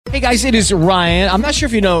Hey guys, it is Ryan. I'm not sure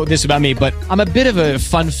if you know this about me, but I'm a bit of a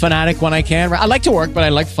fun fanatic when I can. I like to work, but I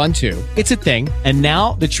like fun too. It's a thing. And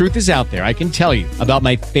now the truth is out there. I can tell you about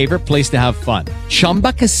my favorite place to have fun.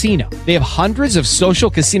 Chumba Casino. They have hundreds of social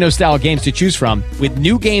casino style games to choose from with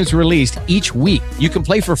new games released each week. You can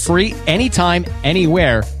play for free anytime,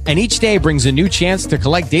 anywhere. And each day brings a new chance to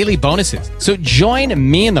collect daily bonuses. So join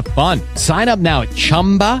me in the fun. Sign up now at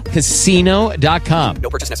ChumbaCasino.com. No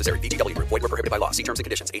purchase necessary. VGW. Void where prohibited by law. See terms and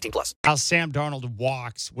conditions. 18+. How Sam Darnold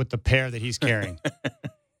walks with the pair that he's carrying.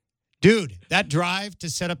 Dude, that drive to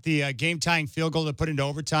set up the game-tying field goal to put into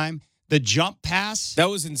overtime, the jump pass. That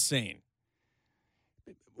was insane.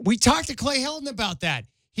 We talked to Clay Helton about that.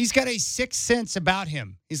 He's got a sixth sense about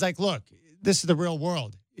him. He's like, look, this is the real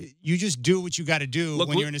world. You just do what you got to do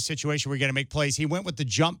when you're in a situation where you're going to make plays. He went with the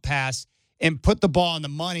jump pass and put the ball on the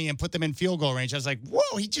money and put them in field goal range. I was like,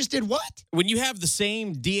 whoa, he just did what? When you have the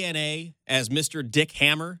same DNA as Mr. Dick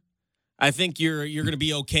Hammer, I think you're going to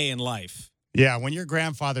be okay in life. Yeah, when your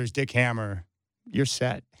grandfather's Dick Hammer, you're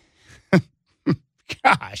set.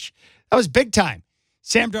 Gosh, that was big time.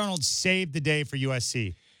 Sam Darnold saved the day for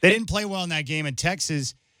USC. They didn't play well in that game, and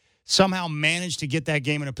Texas somehow managed to get that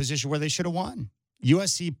game in a position where they should have won.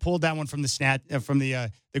 USC pulled that one from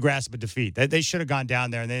the grasp of defeat. They should have gone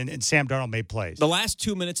down there, and Sam Darnold made plays. The last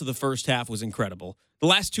 2 minutes of the first half was incredible. The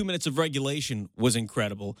last 2 minutes of regulation was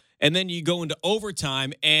incredible. And then you go into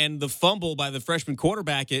overtime, and the fumble by the freshman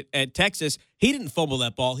quarterback at Texas, he didn't fumble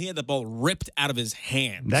that ball. He had the ball ripped out of his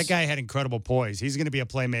hands. That guy had incredible poise. He's going to be a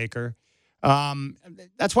playmaker.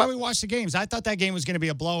 That's why we watched the games. I thought that game was going to be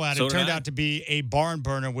a blowout. So it turned out to be a barn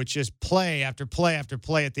burner with just play after play after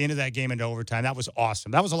play at the end of that game into overtime. That was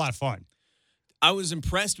awesome. That was a lot of fun. I was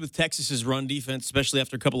impressed with Texas's run defense, especially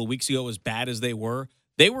after a couple of weeks ago, as bad as they were.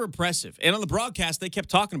 They were impressive. And on the broadcast, they kept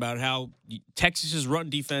talking about how Texas's run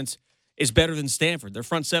defense is better than Stanford. Their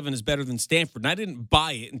front seven is better than Stanford. And I didn't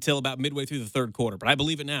buy it until about midway through the third quarter, but I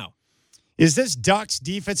believe it now. Is this Ducks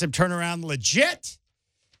defensive turnaround legit?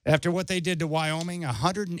 After what they did to Wyoming,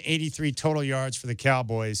 183 total yards for the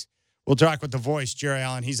Cowboys. We'll talk with the voice, Jerry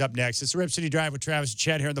Allen. He's up next. It's the Rip City Drive with Travis and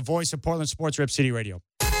Chad here on the voice of Portland Sports, Rip City Radio.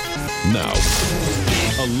 Now,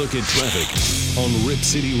 a look at traffic on Rip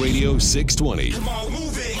City Radio 620. Come on,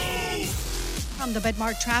 move it. From the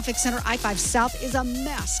Bedmark Traffic Center, I-5 South is a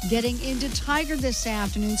mess getting into Tiger this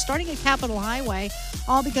afternoon, starting at Capitol Highway,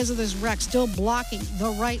 all because of this wreck still blocking the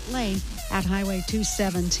right lane at Highway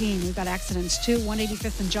 217. We've got accidents too,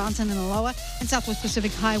 185th and Johnson and Aloha, and Southwest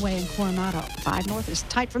Pacific Highway in Coronado. 5 North is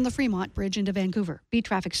tight from the Fremont Bridge into Vancouver. Be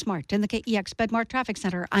traffic smart. In the KEX Bedmark Traffic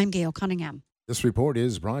Center, I'm Gail Cunningham. This report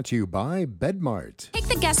is brought to you by Bedmart. Take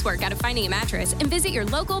the guesswork out of finding a mattress and visit your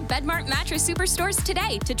local Bedmart mattress superstores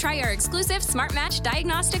today to try our exclusive Smart Match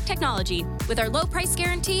diagnostic technology. With our low price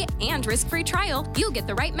guarantee and risk-free trial, you'll get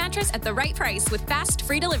the right mattress at the right price with fast,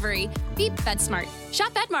 free delivery. Be BedSmart.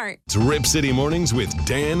 Shop Bedmart. It's Rip City Mornings with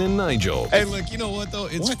Dan and Nigel. Hey, look, you know what though?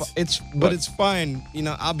 It's fine. You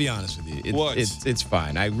know, I'll be honest with you. It's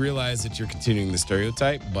fine. I realize that you're continuing the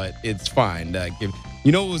stereotype, but it's fine.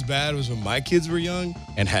 You know what was bad was when my kids were young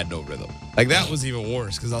and had no rhythm. Like, that was even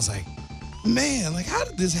worse because I was like, man, like, how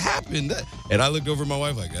did this happen? And I looked over at my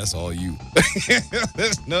wife like, that's all you.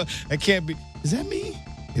 No, I can't be. Is that me?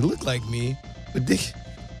 They look like me, but they got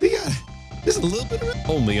just a little bit of it.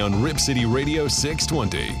 Only on Rip City Radio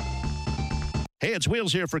 620. Hey, it's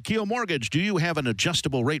Wheels here for Keel Mortgage. Do you have an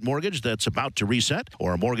adjustable rate mortgage that's about to reset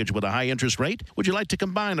or a mortgage with a high interest rate? Would you like to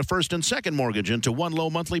combine a first and second mortgage into one low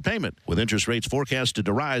monthly payment? With interest rates forecasted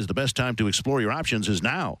to rise, the best time to explore your options is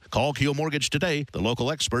now. Call Keel Mortgage today, the local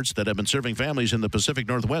experts that have been serving families in the Pacific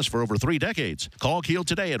Northwest for over 3 decades. Call Keel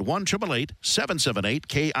today at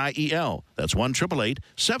 1-888-778-KIEL. That's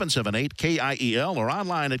 1-888-778-KIEL or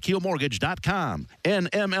online at keelmortgage.com.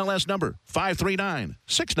 NMLS number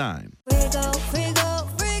 53969. Frigo.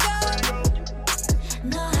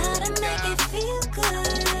 Know how to make it feel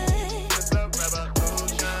good.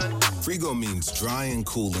 Frigo means dry and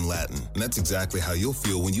cool in Latin, and that's exactly how you'll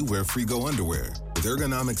feel when you wear Frigo underwear. With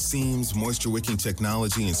ergonomic seams, moisture-wicking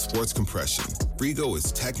technology, and sports compression, Frigo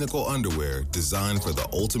is technical underwear designed for the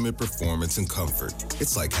ultimate performance and comfort.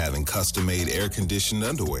 It's like having custom-made air-conditioned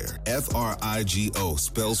underwear. Frigo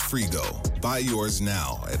spells Frigo. Buy yours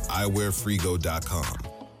now at iwearfrigo.com.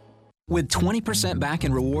 With 20% back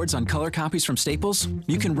in rewards on color copies from Staples,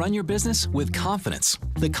 you can run your business with confidence.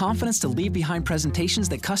 The confidence to leave behind presentations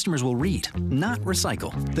that customers will read, not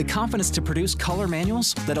recycle. The confidence to produce color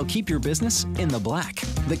manuals that'll keep your business in the black.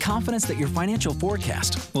 The confidence that your financial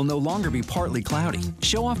forecast will no longer be partly cloudy.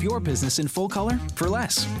 Show off your business in full color for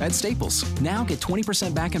less at Staples. Now get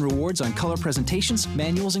 20% back in rewards on color presentations,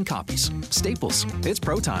 manuals, and copies. Staples. It's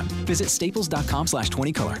pro time. Visit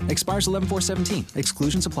staples.com/20color. Expires 11/4/17.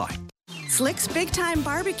 Exclusions apply. Slick's Big Time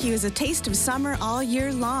Barbecue is a taste of summer all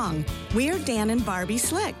year long. We're Dan and Barbie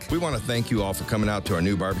Slick. We want to thank you all for coming out to our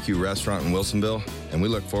new barbecue restaurant in Wilsonville, and we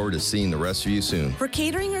look forward to seeing the rest of you soon. For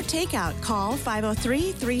catering or takeout, call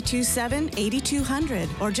 503-327-8200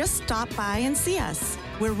 or just stop by and see us.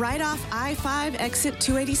 We're right off I-5 exit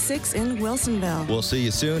 286 in Wilsonville. We'll see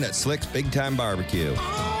you soon at Slick's Big Time Barbecue.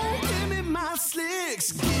 Give me my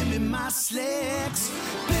Slicks, give me my Slicks.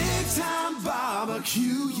 Big Time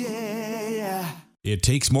Barbecue, yeah. It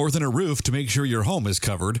takes more than a roof to make sure your home is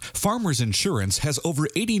covered. Farmers Insurance has over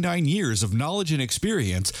 89 years of knowledge and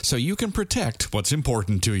experience so you can protect what's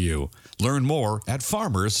important to you. Learn more at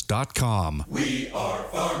farmers.com. We are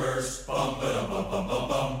farmers. Bum, ba-dum, bum, bum, bum,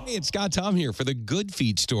 bum. Hey, it's Scott Tom here for the Good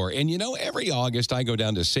Feet Store. And you know, every August I go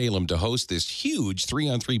down to Salem to host this huge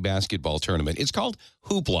 3-on-3 basketball tournament. It's called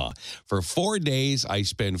Hoopla. For 4 days, I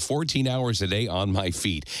spend 14 hours a day on my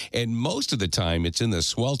feet. And most of the time, it's in the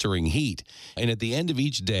sweltering heat. And at the end of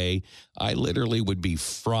each day, I literally would be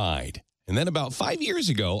fried. And then about 5 years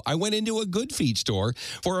ago, I went into a Good Feet store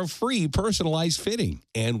for a free personalized fitting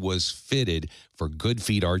and was fitted for Good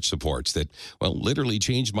Feet arch supports that, well, literally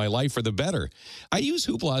changed my life for the better. I use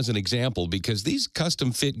Hoopla as an example because these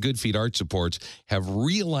custom fit Good Feet arch supports have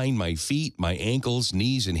realigned my feet, my ankles,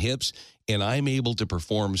 knees, and hips, and I'm able to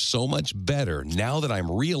perform so much better now that I'm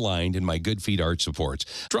realigned in my Good Feet arch supports.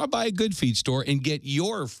 Drop by a Good Feet store and get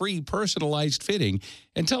your free personalized fitting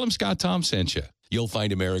and tell them Scott Tom sent you. You'll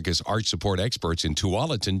find America's arch support experts in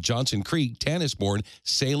Tualatin, Johnson Creek, Tannisbourne,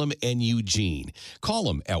 Salem, and Eugene. Call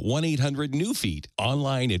them at 1-800-NEW-FEET,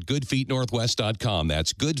 online at goodfeetnorthwest.com.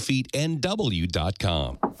 That's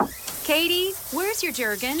goodfeetnw.com. Katie, where's your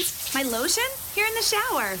Jergens? My lotion? Here in the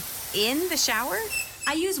shower. In the shower?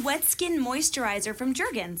 I use Wet Skin Moisturizer from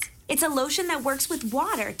Jergens. It's a lotion that works with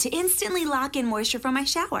water to instantly lock in moisture from my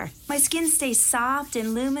shower. My skin stays soft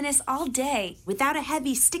and luminous all day without a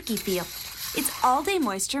heavy, sticky feel. It's all-day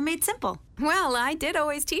moisture made simple. Well, I did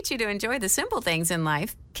always teach you to enjoy the simple things in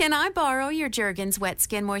life. Can I borrow your Jergens Wet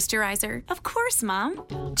Skin Moisturizer? Of course, Mom.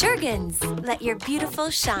 Jergens, let your beautiful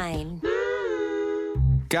shine.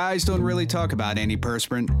 Guys don't really talk about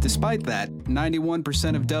antiperspirant. Despite that,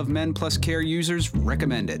 91% of Dove Men Plus Care users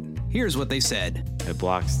recommend it. Here's what they said. It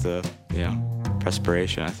blocks the,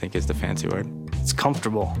 perspiration, I think is the fancy word. It's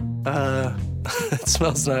comfortable. It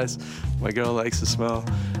smells nice. My girl likes the smell.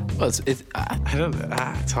 Well, it's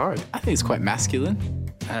hard. I think it's quite masculine.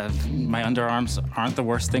 My underarms aren't the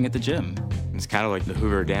worst thing at the gym. It's kind of like the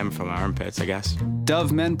Hoover Dam from my armpits, I guess.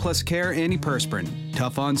 Dove Men Plus Care Antiperspirant.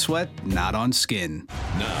 Tough on sweat, not on skin.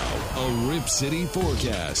 Now, a Rip City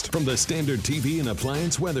forecast from the Standard TV and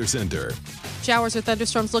Appliance Weather Center. Showers or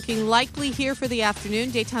thunderstorms looking likely here for the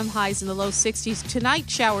afternoon. Daytime highs in the low 60s. Tonight,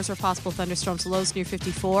 showers or possible thunderstorms, lows near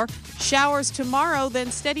 54. Showers tomorrow,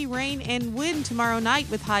 then steady rain and wind tomorrow night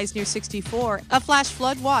with highs near 64. A flash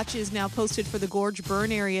flood watch is now posted for the Gorge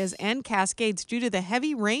Burn areas and Cascades due to the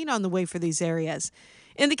heavy rain on the way for these areas.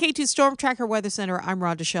 In the K2 Storm Tracker Weather Center, I'm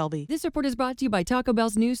Rhonda Shelby. This report is brought to you by Taco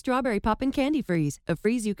Bell's new Strawberry Poppin' Candy Freeze, a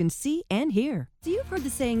freeze you can see and hear. So you've heard the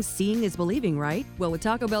saying, seeing is believing, right? Well, with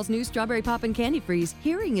Taco Bell's new Strawberry Poppin' Candy Freeze,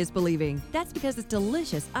 hearing is believing. That's because this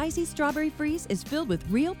delicious, icy strawberry freeze is filled with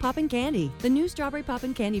real poppin' candy. The new Strawberry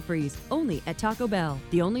Poppin' Candy Freeze, only at Taco Bell.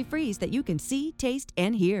 The only freeze that you can see, taste,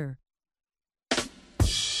 and hear.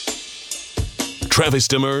 Travis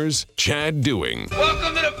Demers, Chad Dewing.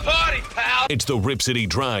 Welcome to the party, pal. It's the Rip City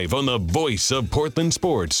Drive on the voice of Portland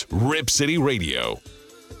sports, Rip City Radio.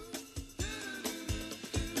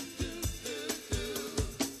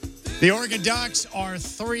 The Oregon Ducks are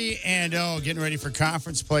 3-0, getting ready for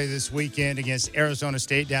conference play this weekend against Arizona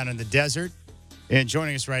State down in the desert. And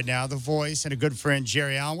joining us right now, the voice and a good friend,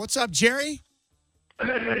 Jerry Allen. What's up, Jerry?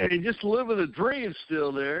 Hey, just living the dream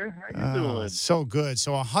still there. How you doing? So good.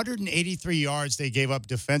 So 183 yards they gave up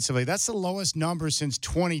defensively. That's the lowest number since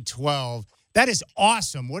 2012. That is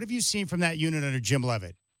awesome. What have you seen from that unit under Jim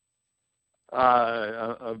Leavitt?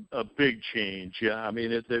 A big change. Yeah, I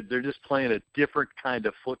mean, they're just playing a different kind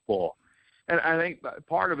of football. And I think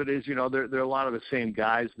part of it is, there are a lot of the same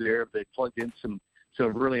guys there. They plugged in some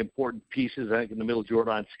some really important pieces. I think in the middle,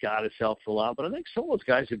 Jordan Scott has helped a lot. But I think some of those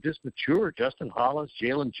guys have just matured. Justin Hollins,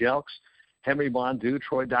 Jalen Jelks, Henry Mondu,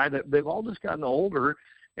 Troy Dye. They've all just gotten older.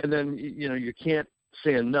 And then, you can't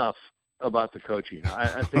say enough about the coaching.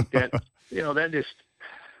 I think that, that just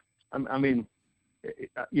 – I mean,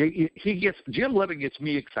 Jim Levitt gets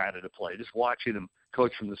me excited to play, just watching him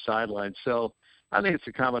coach from the sidelines. So I think it's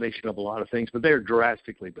a combination of a lot of things, but they're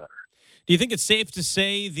drastically better. Do you think it's safe to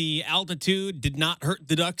say the altitude did not hurt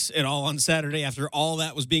the Ducks at all on Saturday after all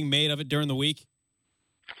that was being made of it during the week?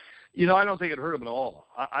 I don't think it hurt them at all.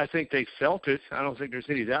 I think they felt it. I don't think there's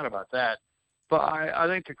any doubt about that. But I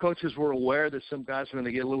think the coaches were aware that some guys were going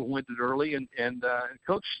to get a little winded early, and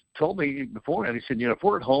Coach told me beforehand, he said, if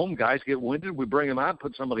we're at home, guys get winded, we bring them out,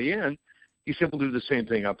 put somebody in. He said we'll do the same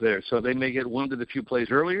thing up there. So they may get winded a few plays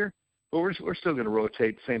earlier, but we're still going to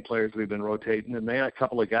rotate the same players we've been rotating. And they had a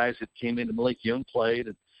couple of guys that came in, Malik Young played,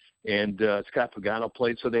 and Scott Pagano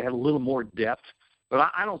played, so they had a little more depth. But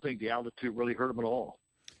I don't think the altitude really hurt them at all.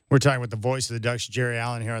 We're talking with the voice of the Ducks, Jerry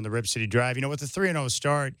Allen, here on the Rip City Drive. With the 3-0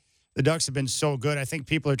 start, the Ducks have been so good. I think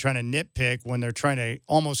people are trying to nitpick when they're trying to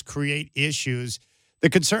almost create issues. The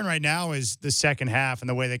concern right now is the second half and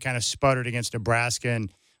the way they kind of sputtered against Nebraska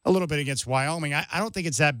and a little bit against Wyoming. I don't think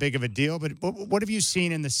it's that big of a deal, but what have you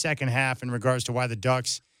seen in the second half in regards to why the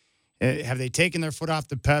Ducks, have they taken their foot off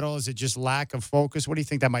the pedal? Is it just lack of focus? What do you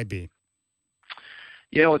think that might be?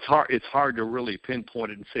 It's hard to really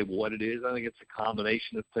pinpoint it and say what it is. I think it's a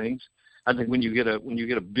combination of things. I think when you get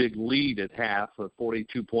a big lead at half, a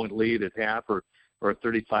 42-point lead at half, or a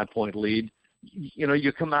 35-point lead,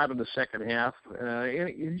 you come out in the second half,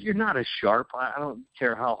 you're not as sharp. I don't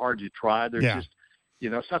care how hard you try. There's just,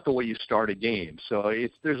 it's not the way you start a game. So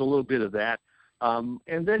there's a little bit of that. And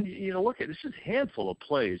then look at this is a handful of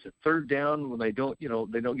plays. At third down when they don't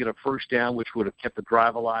get a first down, which would have kept the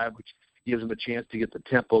drive alive, which gives them a chance to get the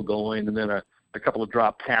tempo going, and then a couple of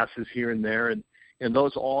drop passes here and there, and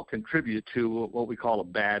those all contribute to what we call a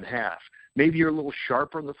bad half. Maybe you're a little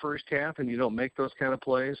sharper in the first half and you don't make those kind of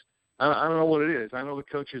plays. I don't know what it is. I know the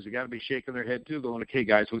coaches have got to be shaking their head too, going, okay,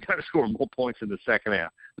 guys, we've got to score more points in the second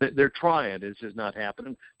half. They're trying. It's just not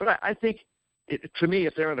happening. But I think, to me,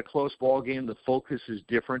 if they're in a close ball game, the focus is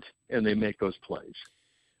different and they make those plays.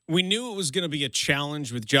 We knew it was going to be a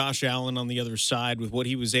challenge with Josh Allen on the other side with what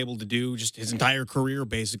he was able to do just his entire career,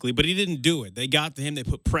 basically. But he didn't do it. They got to him. They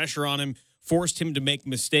put pressure on him, forced him to make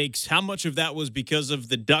mistakes. How much of that was because of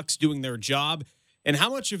the Ducks doing their job, and how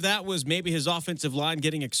much of that was maybe his offensive line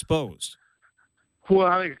getting exposed? Well,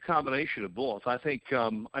 I think a combination of both. I think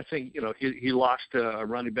he lost a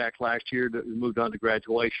running back last year that moved on to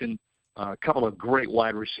graduation. A couple of great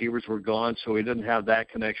wide receivers were gone, so he didn't have that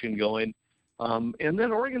connection going. And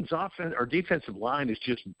then Oregon's defensive line is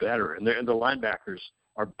just better, and the linebackers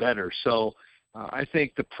are better. So I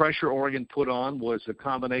think the pressure Oregon put on was a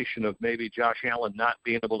combination of maybe Josh Allen not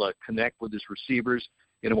being able to connect with his receivers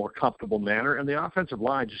in a more comfortable manner, and the offensive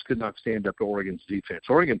line just could not stand up to Oregon's defense.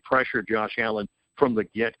 Oregon pressured Josh Allen from the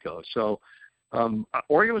get-go. So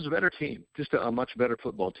Oregon was a better team, just a much better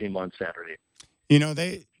football team on Saturday.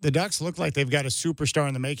 The Ducks look like they've got a superstar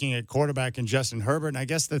in the making at quarterback in Justin Herbert. And I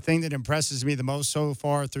guess the thing that impresses me the most so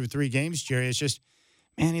far through 3 games, Jerry, is just,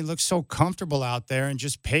 man, he looks so comfortable out there and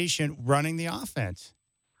just patient running the offense.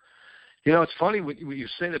 It's funny when you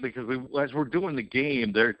say that because as we're doing the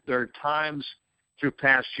game, there are times through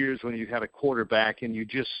past years when you had a quarterback and you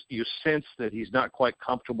sense that he's not quite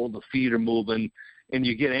comfortable, the feet are moving, and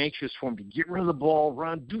you get anxious for him to get rid of the ball,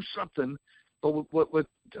 run, do something. But with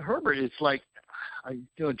Herbert, it's like,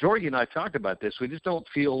 Jorgie and I talked about this. We just don't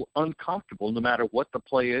feel uncomfortable no matter what the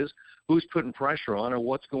play is, who's putting pressure on, or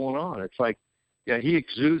what's going on. It's like, he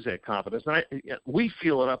exudes that confidence. And we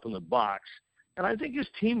feel it up in the box, and I think his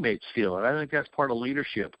teammates feel it. I think that's part of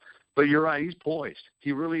leadership. But you're right, he's poised.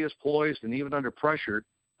 He really is poised, and even under pressure,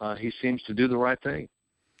 he seems to do the right thing.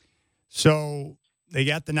 So they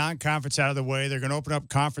got the non-conference out of the way. They're going to open up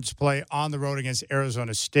conference play on the road against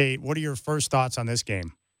Arizona State. What are your first thoughts on this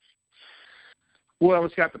game? Well,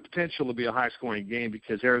 it's got the potential to be a high-scoring game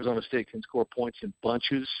because Arizona State can score points in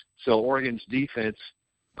bunches. So Oregon's defense,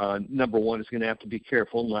 number one, is going to have to be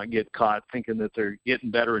careful and not get caught thinking that they're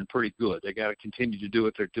getting better and pretty good. They got to continue to do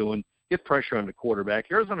what they're doing, get pressure on the quarterback.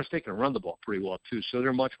 Arizona State can run the ball pretty well, too, so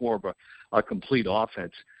they're much more of a complete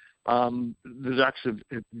offense. The Ducks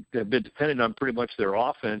have been dependent on pretty much their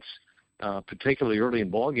offense, particularly early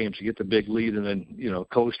in ball games, to get the big lead and then,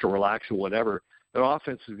 coast or relax or whatever. Their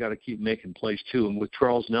offense has got to keep making plays, too. And with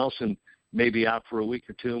Charles Nelson maybe out for a week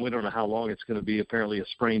or two, and we don't know how long it's going to be, apparently a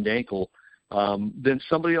sprained ankle, then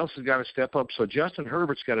somebody else has got to step up. So Justin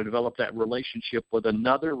Herbert's got to develop that relationship with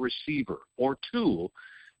another receiver or two,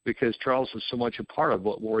 because Charles was so much a part of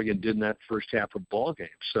what Oregon did in that first half of ball game.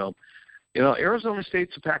 So, Arizona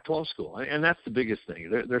State's a Pac-12 school, and that's the biggest thing.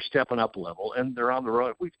 They're stepping up a level, and they're on the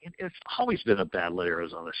road. It's always been a battle at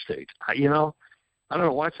Arizona State. I don't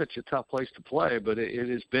know why it's such a tough place to play, but it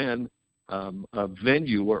has been a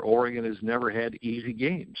venue where Oregon has never had easy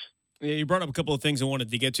games. Yeah, you brought up a couple of things I wanted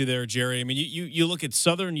to get to there, Jerry. I mean, you look at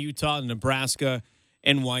Southern Utah, Nebraska,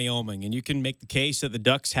 and Wyoming, and you can make the case that the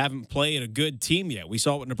Ducks haven't played a good team yet. We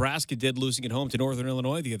saw what Nebraska did losing at home to Northern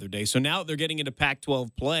Illinois the other day. So now they're getting into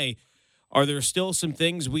Pac-12 play. Are there still some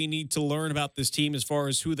things we need to learn about this team as far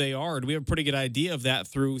as who they are? Do we have a pretty good idea of that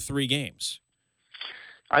through 3 games?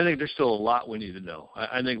 I think there's still a lot we need to know.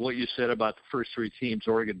 I think what you said about the first 3 teams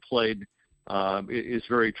Oregon played is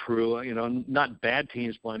very true. Not bad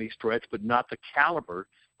teams by any stretch, but not the caliber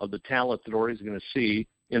of the talent that Oregon's going to see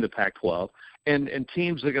in the Pac-12. And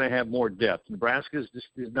teams are going to have more depth. Nebraska is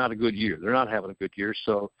not a good year. They're not having a good year.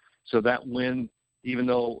 So that win, even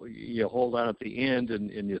though you hold on at the end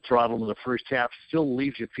and you throttle them in the first half, still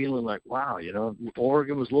leaves you feeling like, wow,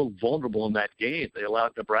 Oregon was a little vulnerable in that game. They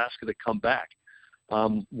allowed Nebraska to come back.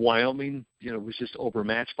 Wyoming, was just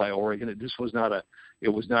overmatched by Oregon. It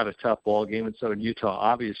was not a tough ball game. And Southern Utah,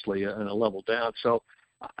 obviously, and a level down. So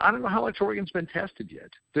I don't know how much Oregon's been tested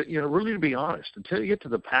yet. Really, to be honest, until you get to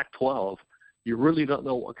the Pac-12, you really don't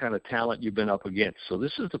know what kind of talent you've been up against. So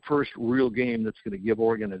this is the first real game that's going to give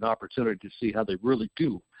Oregon an opportunity to see how they really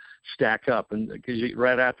do stack up. And because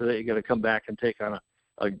right after that, you got to come back and take on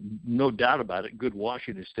a no doubt about it, good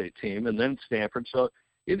Washington State team, and then Stanford. So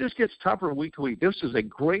it just gets tougher week to week. This is a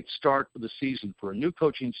great start for the season for a new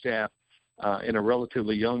coaching staff and a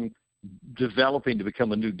relatively young, developing to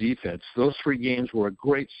become a new defense. Those 3 games were a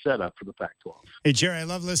great setup for the Pac-12. Hey, Jerry, I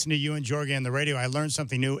love listening to you and Jorgie on the radio. I learn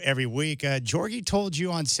something new every week. Jorgie told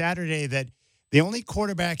you on Saturday that the only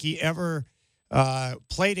quarterback he ever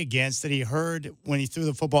played against that he heard when he threw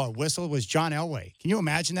the football at whistle was John Elway. Can you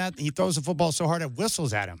imagine that? He throws the football so hard it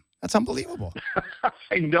whistles at him. That's unbelievable.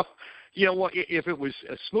 I know. If it was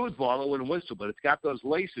a smooth ball, it wouldn't whistle, but it's got those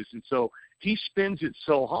laces, and so he spins it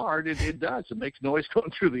so hard, it does. It makes noise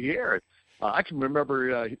going through the air. I can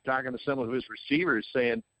remember talking to some of his receivers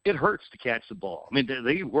saying it hurts to catch the ball. I mean,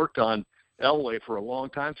 they worked on Elway for a long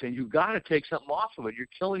time, saying you've got to take something off of it. You're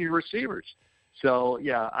killing your receivers. So,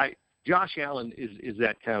 Josh Allen is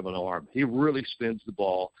that kind of an arm. He really spins the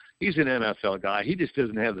ball. He's an NFL guy. He just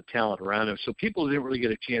doesn't have the talent around him, so people didn't really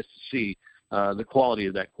get a chance to see the quality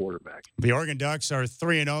of that quarterback. The Oregon Ducks are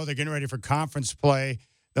 3-0. They're getting ready for conference play.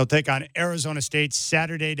 They'll take on Arizona State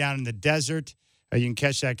Saturday down in the desert. You can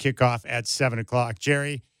catch that kickoff at 7 o'clock.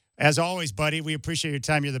 Jerry, as always, buddy, we appreciate your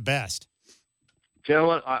time. You're the best.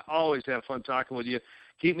 Gentlemen, I always have fun talking with you.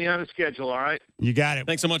 Keep me on the schedule, all right? You got it.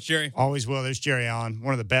 Thanks so much, Jerry. Always will. There's Jerry Allen,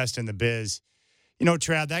 one of the best in the biz.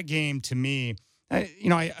 Trav, that game to me,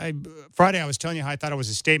 Friday I was telling you how I thought it was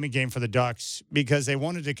a statement game for the Ducks because they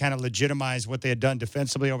wanted to kind of legitimize what they had done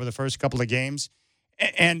defensively over the first couple of games.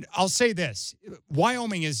 And I'll say this,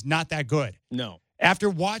 Wyoming is not that good. No. After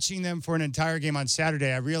watching them for an entire game on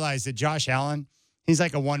Saturday, I realized that Josh Allen, he's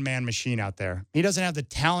like a one-man machine out there. He doesn't have the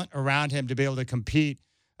talent around him to be able to compete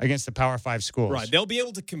against the Power 5 schools. Right. They'll be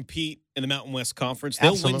able to compete in the Mountain West Conference.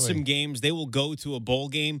 They'll win some games. They will go to a bowl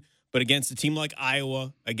game. But against a team like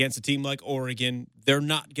Iowa, against a team like Oregon, they're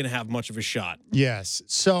not going to have much of a shot. Yes.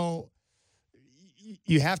 So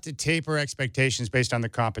you have to taper expectations based on the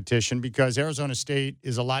competition because Arizona State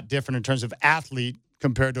is a lot different in terms of athlete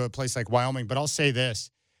compared to a place like Wyoming. But I'll say this.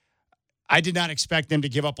 I did not expect them to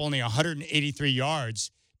give up only 183 yards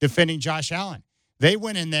defending Josh Allen. They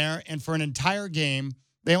went in there, and for an entire game,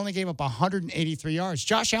 they only gave up 183 yards.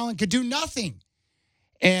 Josh Allen could do nothing.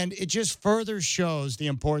 And it just further shows the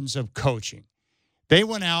importance of coaching. They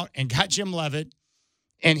went out and got Jim Leavitt,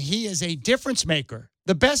 and he is a difference maker,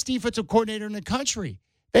 the best defensive coordinator in the country.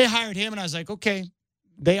 They hired him, and I was like, okay,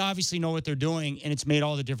 they obviously know what they're doing, and it's made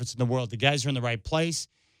all the difference in the world. The guys are in the right place.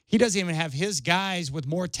 He doesn't even have his guys with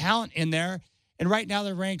more talent in there. And right now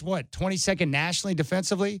they're ranked, 22nd nationally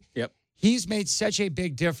defensively? Yep. He's made such a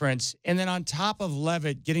big difference. And then on top of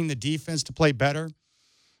Leavitt getting the defense to play better,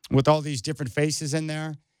 with all these different faces in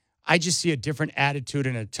there, I just see a different attitude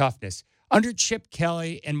and a toughness. Under Chip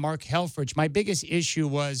Kelly and Mark Helfrich, my biggest issue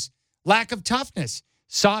was lack of toughness,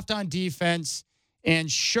 soft on defense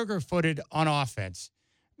and sugar-footed on offense.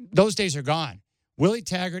 Those days are gone. Willie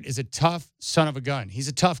Taggart is a tough son of a gun. He's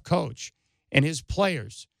a tough coach. And his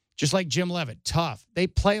players, just like Jim Leavitt, tough. They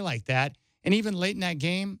play like that. And even late in that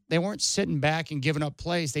game, they weren't sitting back and giving up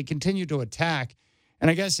plays. They continued to attack.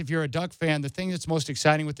 And I guess if you're a Duck fan, the thing that's most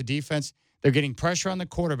exciting with the defense, they're getting pressure on the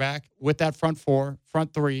quarterback with that front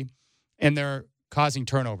three, and they're causing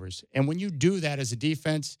turnovers. And when you do that as a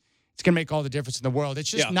defense, it's going to make all the difference in the world. It's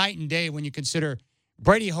just night and day when you consider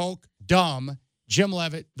Brady Hoke, dumb, Jim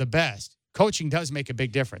Leavitt, the best. Coaching does make a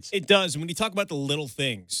big difference. It does. And when you talk about the little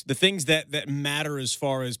things, the things that matter as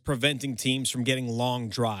far as preventing teams from getting long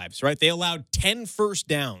drives, right? They allowed 10 first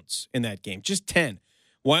downs in that game, just 10.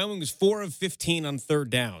 Wyoming was 4 of 15 on third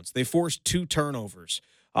downs. They forced 2 turnovers.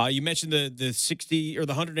 You mentioned the 60 or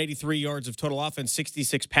the 183 yards of total offense,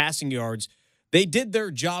 66 passing yards. They did their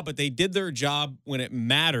job, but they did their job when it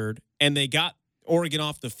mattered, and they got Oregon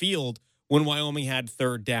off the field when Wyoming had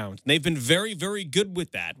third downs. And they've been very, very good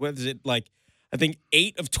with that. What is it, I think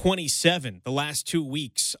 8 of 27 the last 2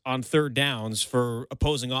 weeks on third downs for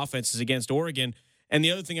opposing offenses against Oregon. And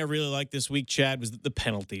the other thing I really liked this week, Chad, was the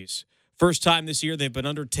penalties. First time this year they've been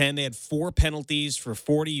under 10. They had 4 penalties for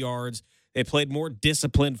 40 yards. They played more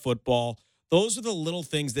disciplined football. Those are the little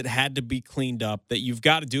things that had to be cleaned up that you've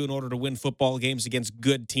got to do in order to win football games against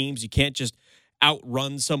good teams. You can't just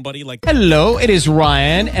outrun somebody like. Hello, it is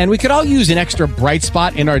Ryan, and we could all use an extra bright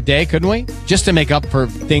spot in our day, couldn't we? Just to make up for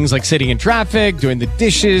things like sitting in traffic, doing the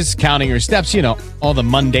dishes, counting your steps, all the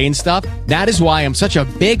mundane stuff. That is why I'm such a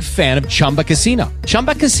big fan of Chumba Casino.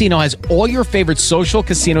 Chumba Casino has all your favorite social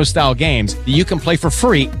casino style games that you can play for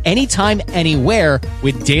free anytime, anywhere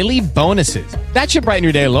with daily bonuses. That should brighten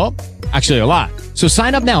your day a little. Actually, a lot. So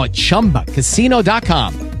sign up now at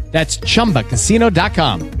ChumbaCasino.com. That's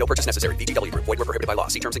ChumbaCasino.com. No purchase necessary. VGW Group. Void where prohibited by law.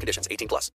 See terms and conditions. 18+.